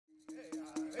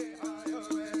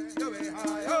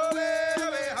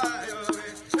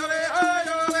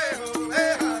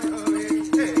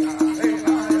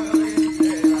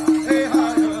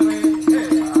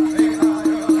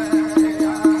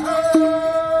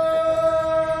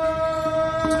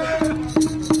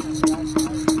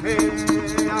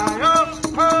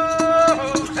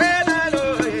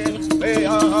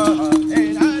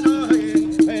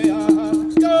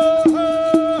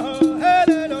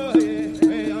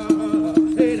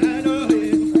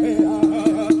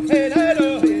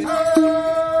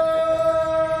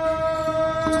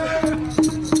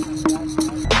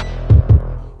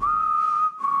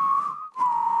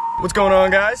What's going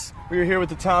on, guys? We're here with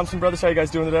the Thompson brothers. How you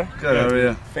guys doing today? Good, how are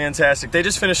you? Fantastic. They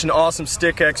just finished an awesome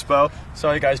stick expo.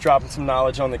 Saw you guys dropping some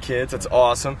knowledge on the kids. That's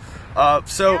awesome.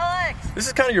 So this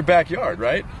is kind of your backyard,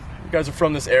 right? You guys are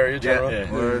from this area, generally?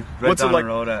 Yeah. We're right down the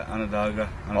road at Onondaga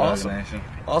Nation.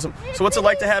 Awesome. So what's it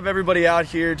like to have everybody out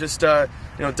here just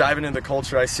diving into the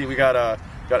culture? I see we got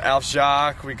Alf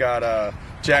Jacques, we got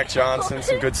Jack Johnson,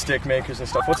 some good stick makers and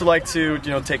stuff. What's it like to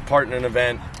take part in an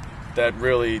event that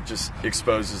really just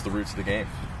exposes the roots of the game?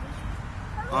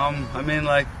 I mean,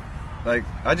 like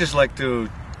I just like to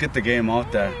get the game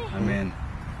out there. I mean,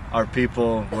 our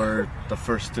people were the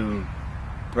first to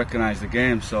recognize the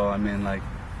game, so I mean,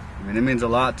 it means a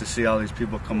lot to see all these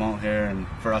people come out here and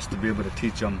for us to be able to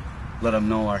teach them, let them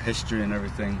know our history and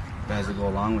everything that has to go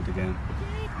along with the game.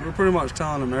 We're pretty much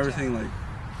telling them everything. Like,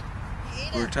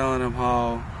 we're telling them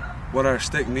what our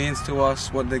stick means to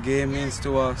us, what the game means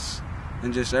to us,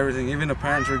 and just everything. Even the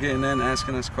parents were getting in,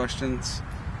 asking us questions.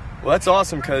 Well, that's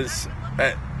awesome because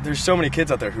there's so many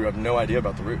kids out there who have no idea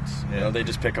about the roots. Yeah. They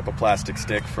just pick up a plastic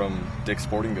stick from Dick's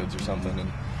Sporting Goods or something.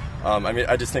 And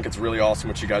I just think it's really awesome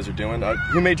what you guys are doing.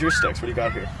 Who made your sticks? What do you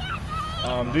got here?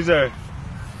 These are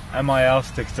MIL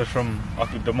sticks. They're from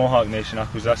the Mohawk Nation,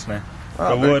 Akwesasne.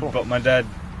 Oh, the wood, cool. but my dad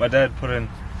put in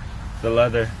the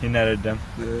leather. He netted them.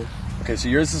 Yeah. Okay, so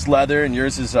yours is leather and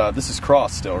yours is this is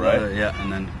cross still, right? Leather, yeah,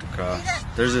 and then the cross.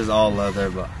 Theirs is all leather,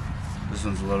 but this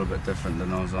one's a little bit different than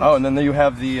those ones. Oh, and then you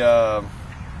have the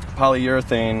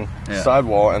polyurethane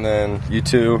sidewall, and then you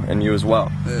two and you as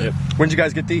well. Yeah. Yep. When did you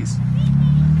guys get these?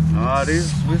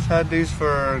 We've had these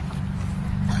for a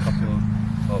couple,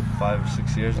 about 5 or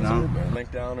 6 years now.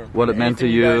 Link down or What it meant to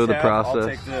anything you, guys the have, process. I'll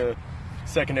take the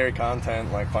secondary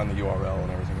content, like find the URL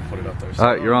and everything, and put it up there. So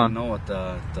All right, you're I on. don't know what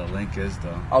the link is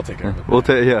though. I'll take care of it. We'll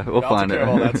find I'll take it. care of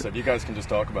all that stuff. You guys can just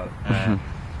talk about it.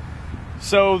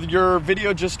 So your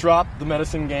video just dropped, the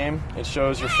medicine game. It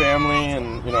shows your family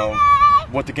and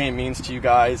what the game means to you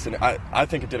guys, and I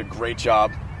think it did a great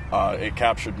job. It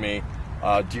captured me.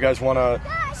 Do you guys want to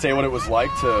say what it was like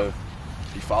to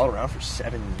be followed around for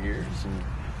 7 years? And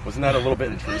wasn't that a little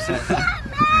bit intrusive?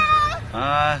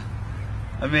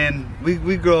 I mean,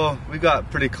 we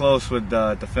got pretty close with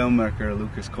the filmmaker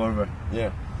Lucas Corver.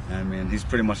 Yeah. I mean, he's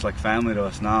pretty much like family to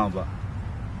us now, but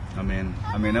I mean,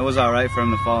 it was all right for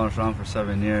him to follow us around for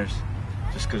 7 years,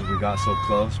 just because we got so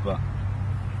close. But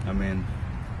I mean,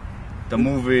 the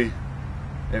movie,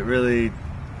 it really,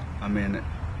 I mean,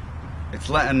 it's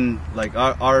letting like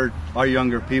our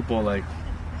younger people like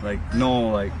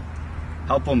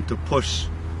help them to push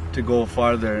to go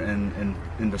farther in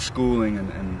the schooling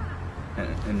and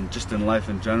just in life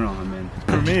in general. I mean,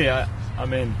 For me,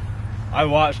 I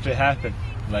watched it happen.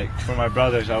 Like for my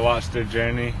brothers, I watched their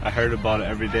journey. I heard about it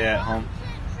every day at home,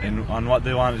 and on what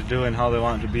they wanted to do and how they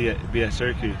wanted to be at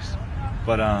Syracuse.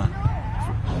 But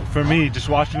for me, just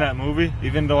watching that movie,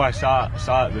 even though I saw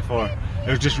it before, it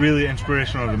was just really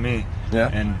inspirational to me. Yeah.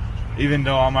 And even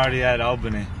though I'm already at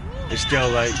Albany, it still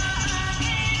like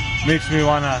makes me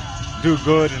wanna do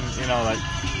good and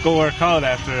go work out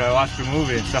after I watch the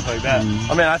movie and stuff like that.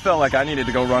 I mean, I felt like I needed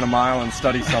to go run a mile and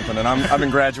study something, and I've been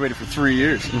graduated for 3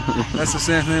 years. That's the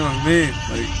same thing with me.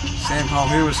 Like, same how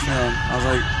he was feeling. I was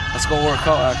like, let's go work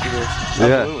out after this.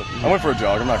 Absolutely. I went for a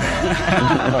jog. I'm not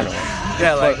gonna lie.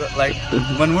 yeah, like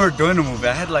when we were doing the movie,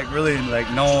 I had really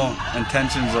no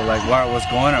intentions of where I was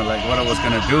going or what I was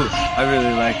gonna do. I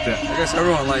really liked it. I guess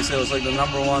everyone likes it. It was like the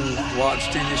 #1 watched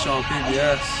TV show on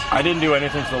PBS. I didn't do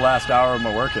anything for the last hour of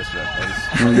my work history.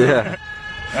 Yeah.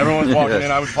 Everyone's walking in.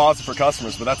 I would pause it for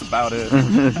customers, but that's about it.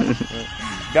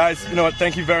 Guys, you know what?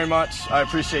 Thank you very much. I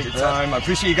appreciate your time. I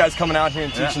appreciate you guys coming out here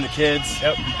and teaching the kids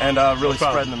and really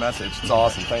spreading the message. It's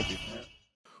awesome. Thank you.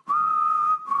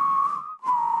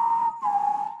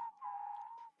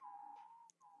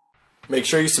 Make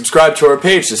sure you subscribe to our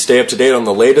page to stay up to date on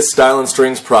the latest Stylin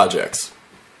Strings projects.